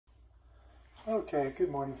Okay,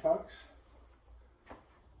 good morning, folks.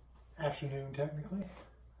 Afternoon, technically.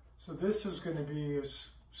 So this is going to be a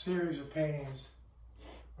series of paintings,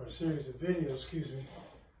 or a series of videos, excuse me,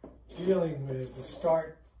 dealing with the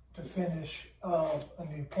start to finish of a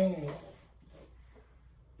new painting.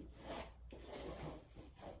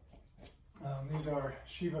 These are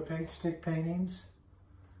Shiva Paintstik paintings.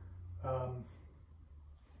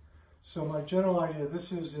 So my general idea,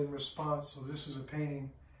 this is in response, so this is a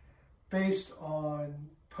painting based on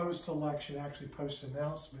post-election, actually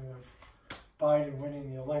post-announcement of Biden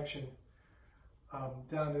winning the election,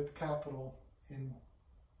 down at the Capitol in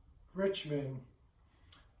Richmond.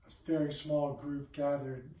 A very small group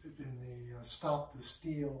gathered in the Stop the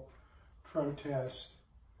Steal protest.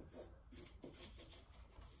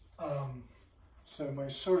 So my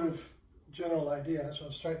sort of general idea, that's what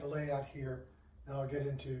I'm starting to lay out here, and I'll get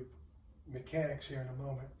into mechanics here in a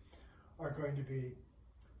moment, are going to be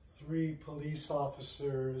 3 police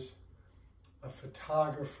officers, a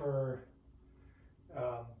photographer,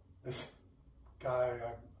 this guy,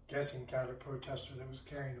 I'm guessing counter-protester that was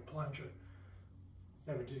carrying a plunger.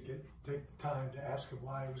 Never did take the time to ask him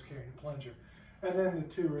why he was carrying a plunger. And then the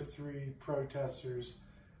 2 or 3 protesters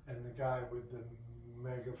and the guy with the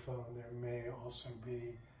megaphone. There may also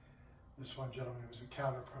be this one gentleman who was a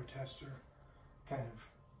counter-protester, kind of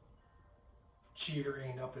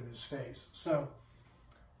cheering up in his face. So,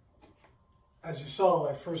 as you saw,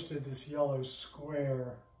 I first did this yellow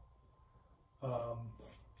square.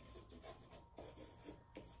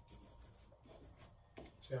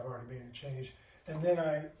 See, I've already made a change. And then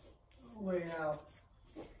I lay out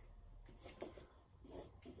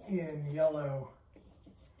in yellow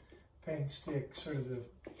Paintstik sort of the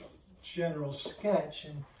general sketch,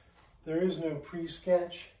 and there is no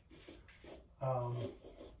pre-sketch.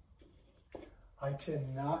 I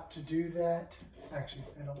tend not to do that. Actually,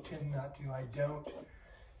 I don't tend not to, I don't.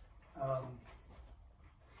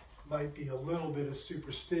 Might be a little bit of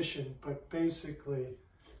superstition, but basically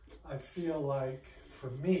I feel like, for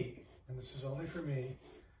me, and this is only for me,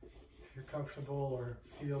 if you're comfortable or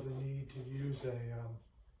feel the need to use a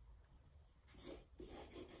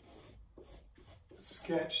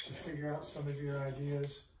sketch to figure out some of your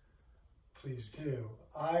ideas, please do.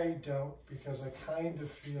 I don't, because I kind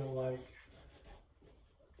of feel like,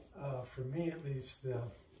 for me at least,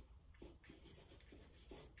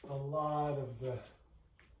 a lot of the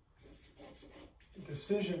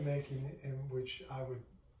decision making, in which I would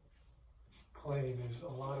claim is a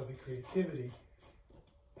lot of the creativity,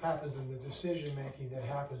 happens in the decision making that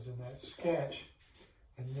happens in that sketch.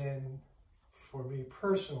 And then for me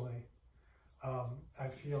personally, I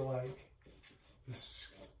feel like this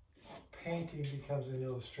painting becomes an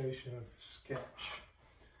illustration of the sketch,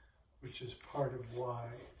 which is part of why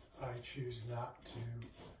I choose not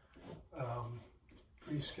to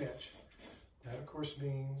pre-sketch. That, of course,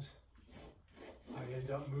 means I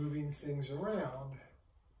end up moving things around,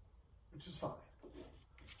 which is fine.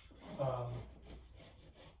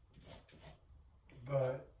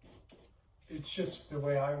 But it's just the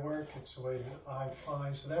way I work, it's the way that I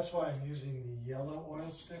find. So that's why I'm using the yellow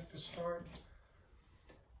oil stick to start,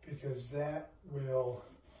 because that will,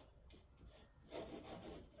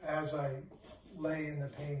 as I lay in the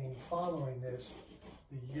painting following this,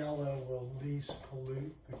 the yellow will least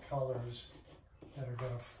pollute the colors that are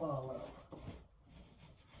going to follow.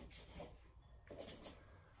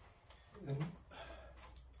 And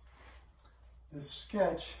this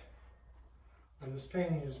sketch, or this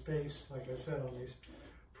painting, is based, like I said, on these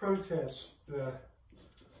protests.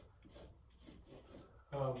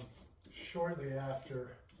 Shortly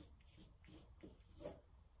after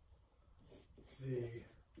the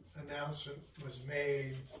announcement was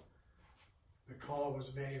made, the call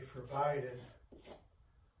was made for Biden,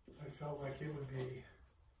 I felt like it would be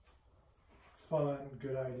fun,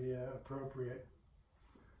 good idea, appropriate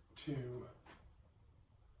to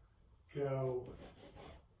go,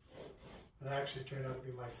 and actually turned out to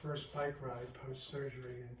be my first bike ride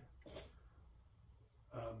post-surgery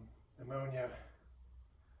and pneumonia.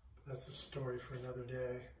 That's a story for another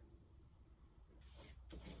day.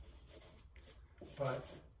 But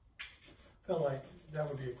felt like that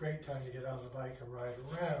would be a great time to get on the bike and ride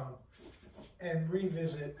around and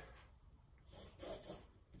revisit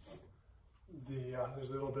the, there's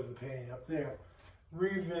a little bit of the painting up there,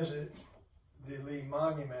 revisit the Lee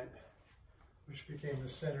Monument, which became the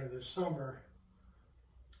center this summer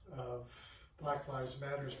of Black Lives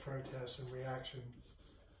Matter's protests in reaction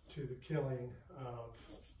to the killing of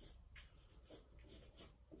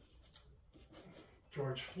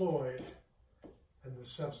George Floyd and the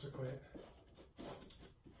subsequent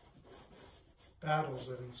battles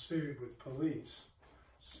that ensued with police.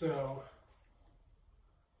 So,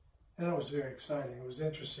 and it was very exciting. It was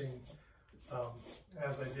interesting.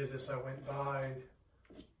 As I did this, I went by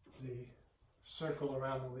the circle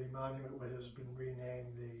around the Lee Monument, which has been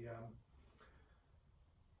renamed the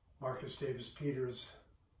Marcus David Peters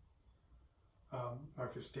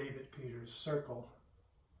Circle,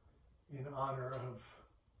 in honor of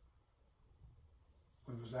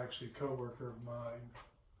what was actually a co-worker of mine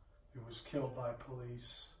who was killed by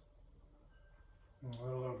police a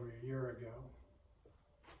little over a year ago.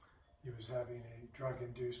 He was having a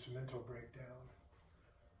drug-induced mental breakdown.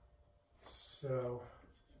 So,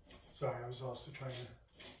 sorry, I was also trying to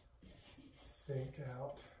think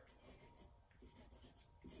out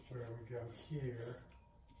where we go here.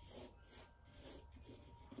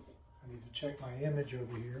 I need to check my image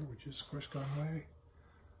over here, which is, of course, gone away.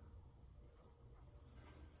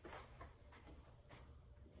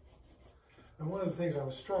 And one of the things I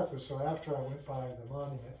was struck with, so after I went by the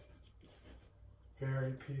monument,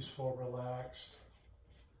 very peaceful, relaxed.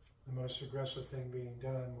 The most aggressive thing being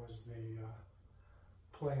done was the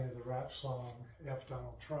playing of the rap song, F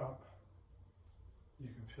Donald Trump. You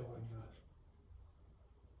can fill in the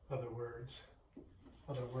other words,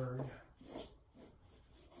 other word.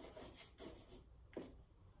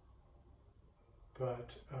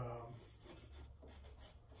 But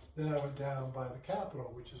then I went down by the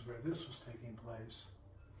Capitol, which is where this was taking place.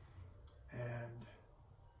 And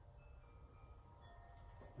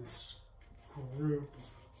this group,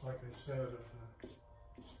 like I said, of the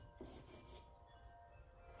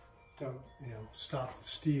don't, stop the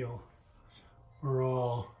steal, were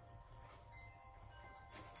all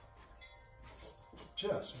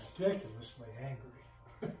just ridiculously angry.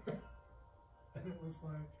 And it was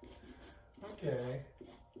like, okay.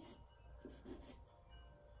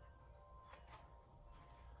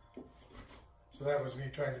 So that was me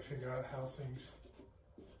trying to figure out how things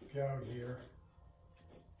go here.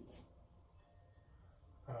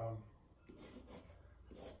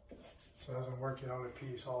 So as I'm working on a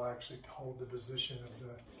piece, I'll actually hold the position of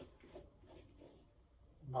the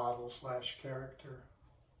model / character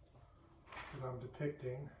that I'm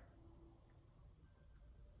depicting.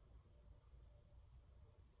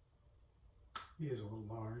 He is a little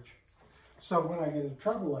large. So when I get in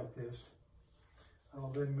trouble like this,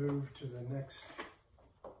 I'll then move to the next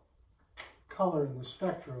color in the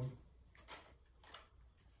spectrum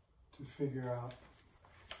to figure out,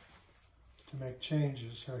 to make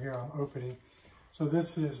changes. So here I'm opening. So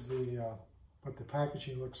this is the what the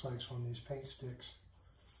packaging looks like on these paint sticks.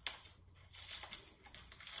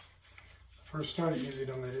 First started using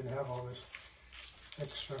them, they didn't have all this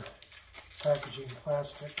extra packaging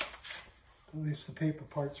plastic. At least the paper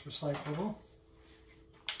part's recyclable.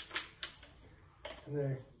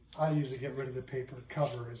 And I usually get rid of the paper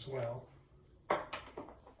cover as well.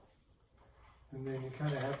 And then you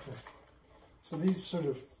kind of have to, so these sort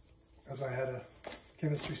of, as I had a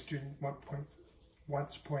chemistry student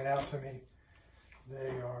once point out to me,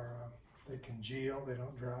 they congeal, they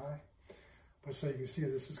don't dry. But so you can see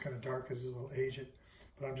this is kind of dark as a little agent,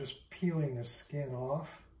 but I'm just peeling the skin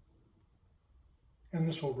off. And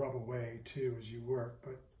this will rub away too as you work,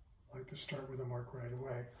 but I like to start with a mark right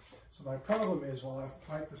away. So my problem is, while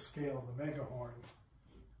I like the scale of the megahorn,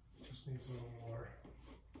 it just needs a little more.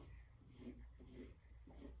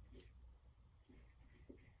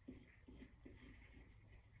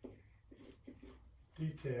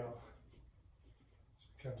 Detail. So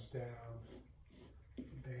it comes down,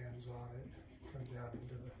 the bands on it, come down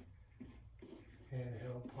into the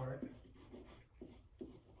handheld part.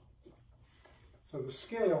 So the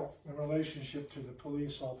scale in relationship to the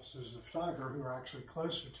police officers, the photographer who are actually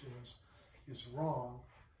closer to us, is wrong.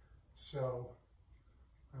 So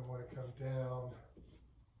I want to come down.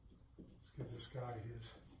 Let's give this guy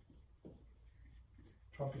his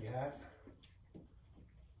Trumpy hat.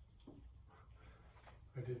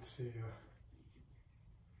 I did see a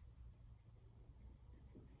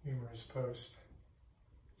humorous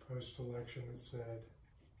post-election that said,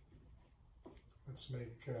 let's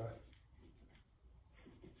make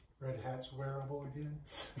red hats wearable again.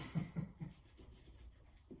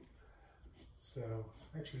 So,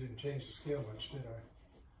 actually didn't change the scale much, did I?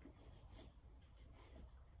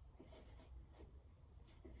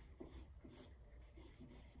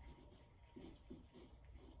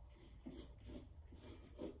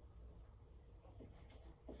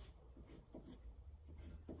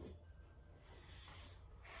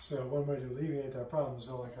 So one way to alleviate that problem is,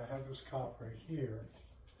 like, I have this cop right here.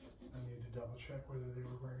 I need to double check whether they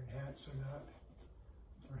were wearing hats or not,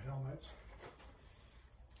 or helmets.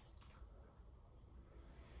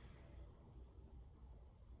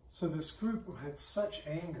 So this group had such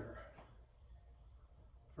anger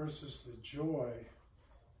versus the joy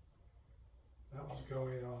that was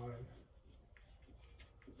going on.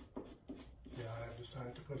 Yeah, I've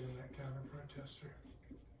decided to put in that counter-protester.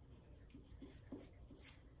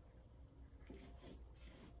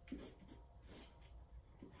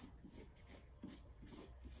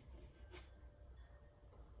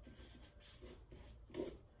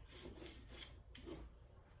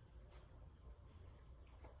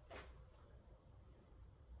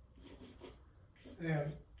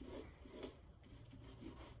 And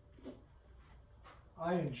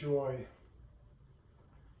I enjoy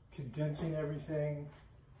condensing everything,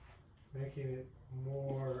 making it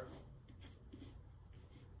more,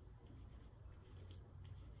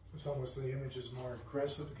 it's almost the image is more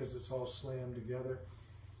aggressive because it's all slammed together.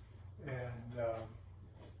 And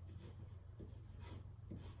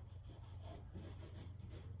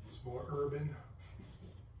it's more urban.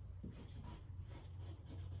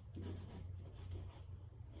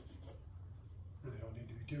 Really don't need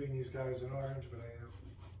to be doing these guys in orange, but I am.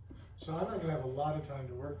 So I'm not going to have a lot of time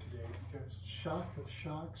to work today because shock of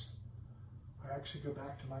shocks, I actually go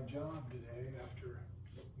back to my job today after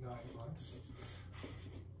 9 months.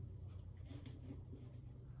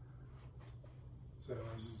 So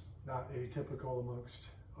this is not atypical amongst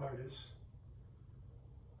artists.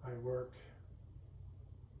 I work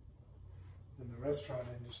in the restaurant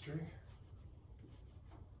industry.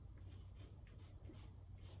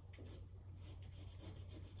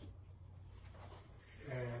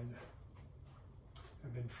 And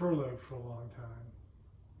I've been furloughed for a long time.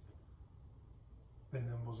 And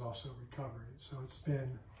then was also recovering. So it's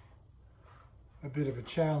been a bit of a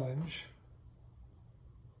challenge.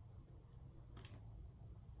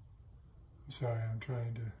 I'm sorry, I'm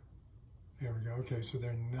trying to, there we go. Okay, so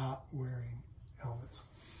they're not wearing helmets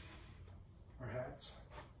or hats,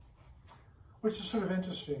 which is sort of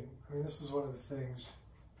interesting. I mean, this is one of the things,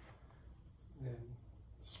 and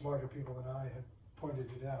smarter people than I have pointed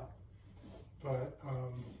it out, but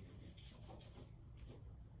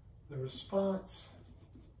the response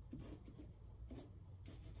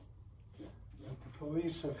that the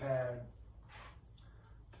police have had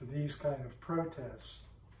to these kind of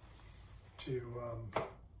protests to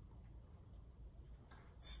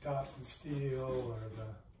stop the steal or the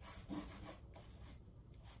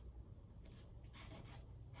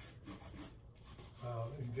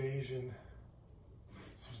invasion,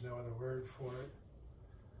 there's no other word for it,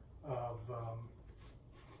 of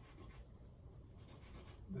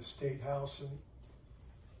the State House in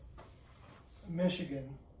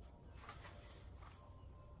Michigan.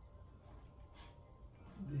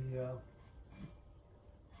 The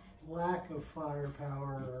lack of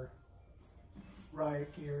firepower or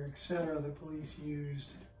riot gear, etc., the police used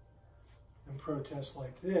in protests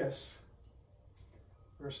like this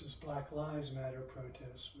versus Black Lives Matter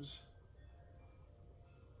protests was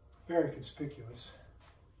very conspicuous.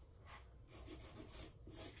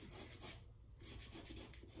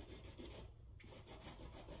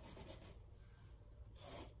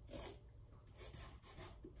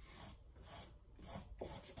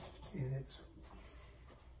 In its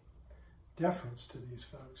deference to these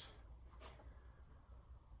folks.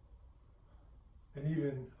 And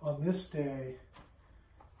even on this day,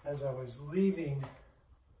 as I was leaving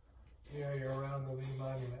the area around the Lee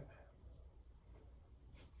Monument,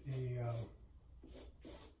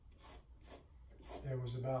 there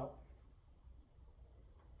was about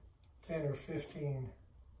 10 or 15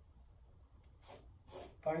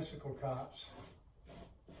 bicycle cops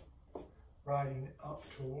riding up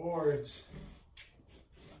towards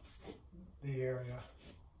the area.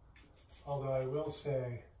 Although I will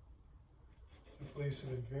say the police have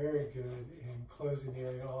been very good in closing the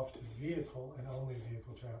area off to vehicle and only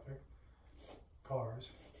vehicle traffic, cars,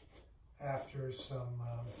 after some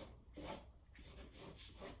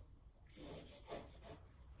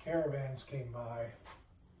caravans came by.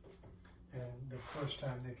 And the first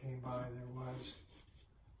time they came by, there was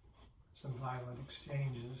some violent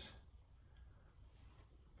exchanges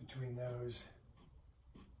between those.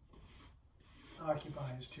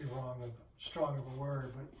 Occupy is too strong of a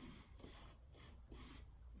word, but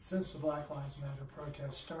since the Black Lives Matter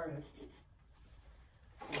protests started,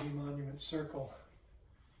 the Monument Circle,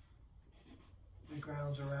 the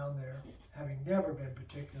grounds around there, having never been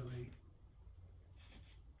particularly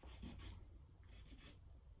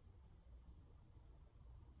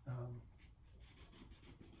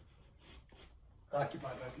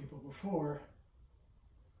occupied by people before,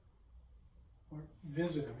 or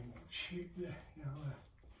visit. I mean, shoot, you know,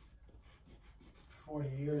 40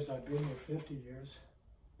 years I've been here, 50 years,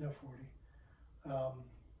 no 40.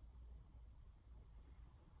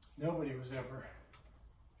 nobody was ever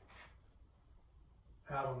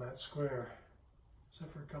out on that square,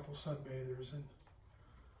 except for a couple sunbathers,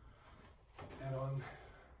 and on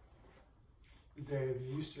the day of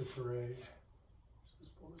the Easter parade. Let's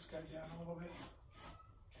just pull this guy down a little bit.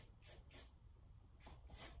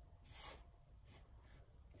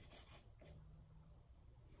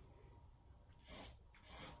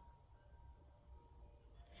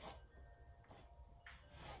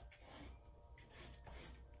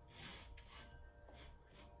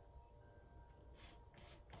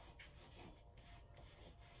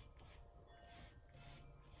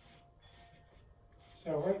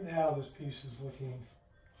 So right now this piece is looking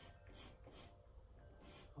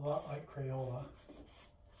a lot like Crayola,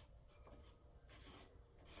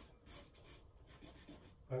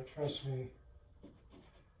 but trust me,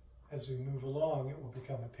 as we move along it will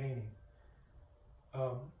become a painting.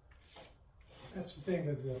 That's the thing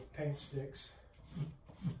with the paint sticks,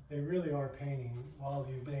 they really are painting while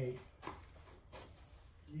you may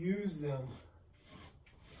use them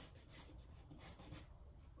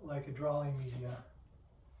like a drawing media.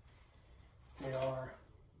 They are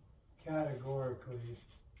categorically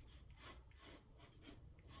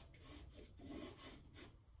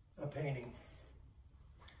a painting.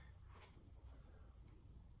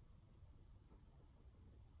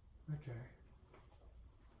 Okay.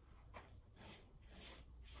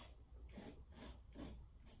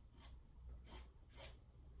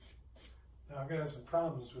 Now I'm going to have some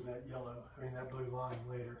problems with that yellow, that blue line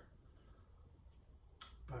later.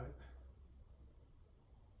 But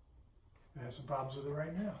I have some problems with it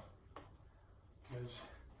right now, because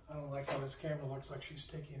I don't like how this camera looks like she's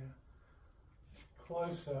taking a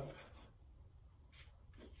close-up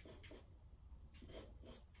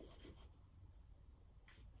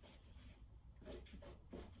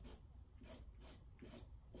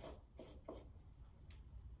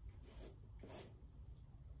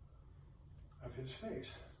of his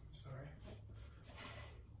face. Sorry.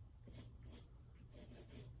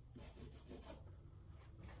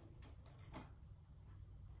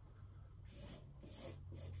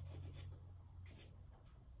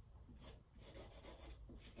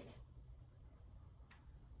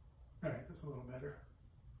 All right, that's a little better.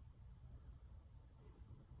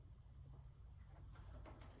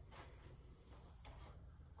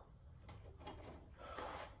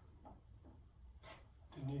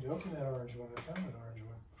 Didn't need to open that orange one. I found an orange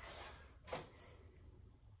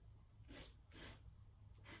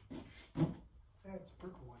one. Yeah, it's a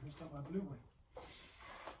purple one. It's not my blue one.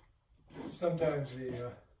 Sometimes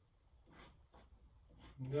the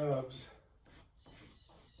nubs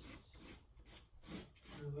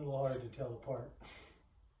a little hard to tell apart.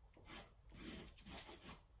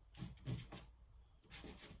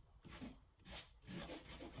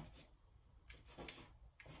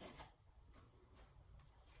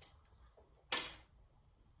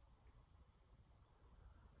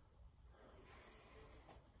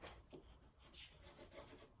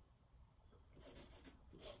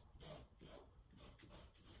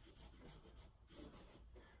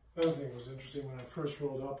 Another thing that was interesting when I first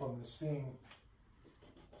rolled up on this scene,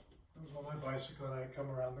 I was on my bicycle and I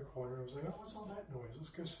come around the corner. I was like, oh, what's all that noise? Let's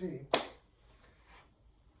go see.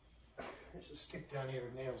 There's a stick down here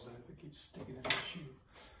with nails in it that keeps sticking in my shoe.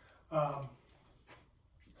 And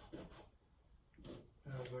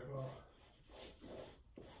I was like, well,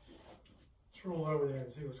 let's roll over there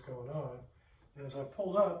and see what's going on. And as I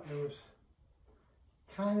pulled up, it was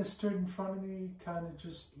kind of stood in front of me, kind of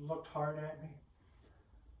just looked hard at me.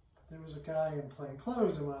 But there was a guy in plain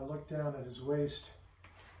clothes, and when I looked down at his waist,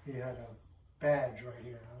 he had a badge right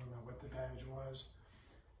here. I don't know what the badge was.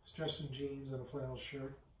 He was dressed in jeans and a flannel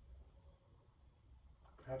shirt.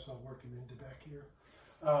 Perhaps I'll work him into back here.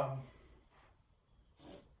 And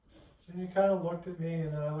he kind of looked at me,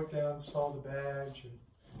 and then I looked down and saw the badge and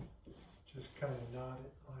just kind of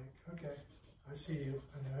nodded like, okay, I see you.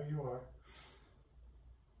 I know who you are.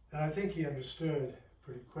 And I think he understood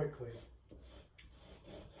pretty quickly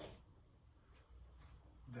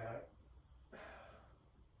that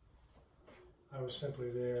I was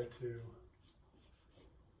simply there to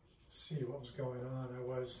see what was going on. I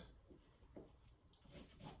was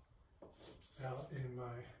out in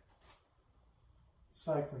my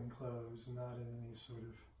cycling clothes, not in any sort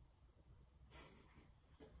of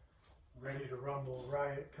ready to rumble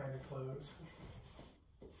riot kind of clothes.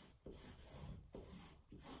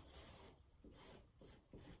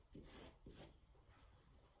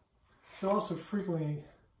 So also frequently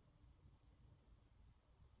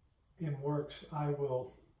in works, I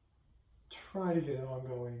will try to get an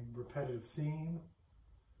ongoing repetitive theme.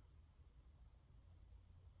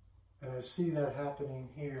 And I I see that happening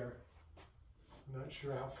here. I'm not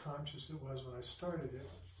sure how conscious it was when I started it,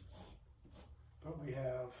 but we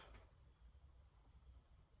have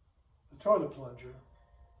the toilet plunger,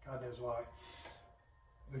 God knows why,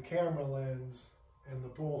 the camera lens, and the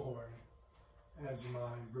bullhorn as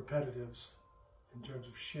my repetitives in terms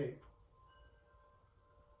of shape.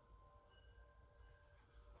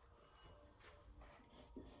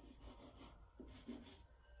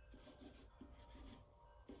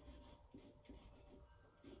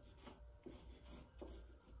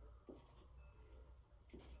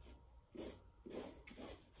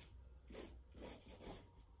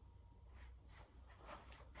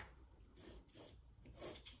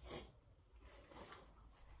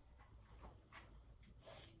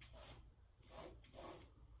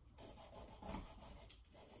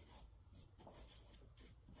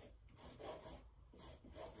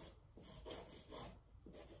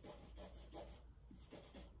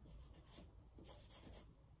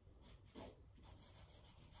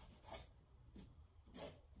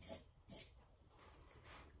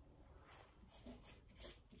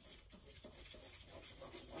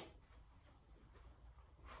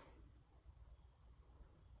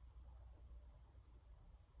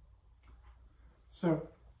 So,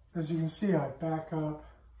 as you can see, I back up,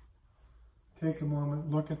 take a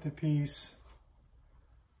moment, look at the piece,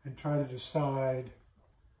 and try to decide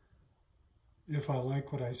if I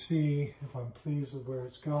like what I see, if I'm pleased with where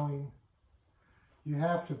it's going. You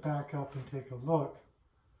have to back up and take a look.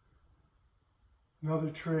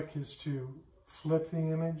 Another trick is to flip the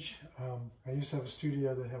image. I used to have a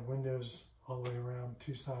studio that had windows all the way around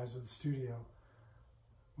two sides of the studio,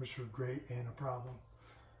 which were great and a problem.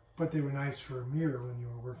 But they were nice for a mirror when you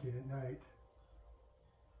were working at night.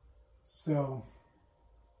 So,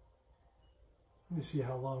 let me see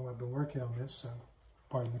how long I've been working on this, so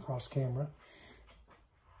pardon the cross camera.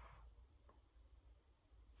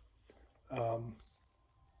 And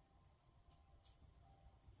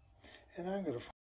I'm going to